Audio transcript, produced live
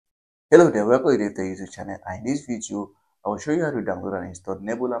Hello there, welcome to the DaveTech YouTube channel, and in this video, I will show you how to download and install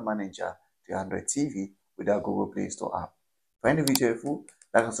Nebula Manager to your Android TV with our Google Play Store app. Find the video helpful,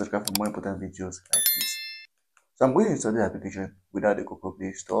 like and subscribe for more important videos like this. So I'm going to install the application without the Google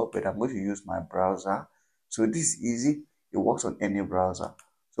Play Store, but I'm going to use my browser. So this is easy, it works on any browser.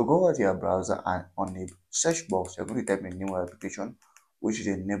 So go over to your browser and on the search box, you're going to type in the name of the application, which is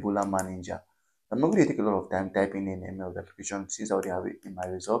a Nebula Manager. I'm not going to take a lot of time typing in the name of the application since I already have it in my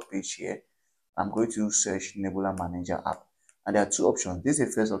result page here. I'm going to search Nebula Manager app, and there are two options. This is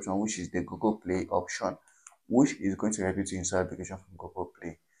the first option, which is the Google Play option, which is going to help you to install application from Google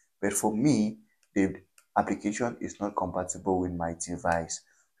Play. But for me, the application is not compatible with my device.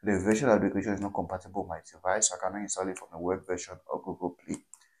 The version of the application is not compatible with my device, so I cannot install it from the web version of Google Play.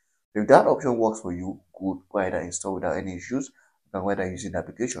 If that option works for you, good, go ahead and install without any issues. You can go ahead and use the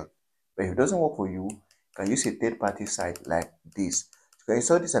application. But if it doesn't work for you, you can use a third-party site like this. You can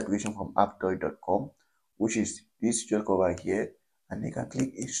install this application from apptoy.com, which is this. Just go over here and you can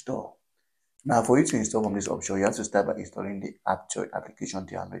click install. Now, for you to install from this option, you have to start by installing the Apptoy application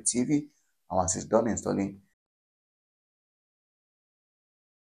to your Android TV. And once it's done installing,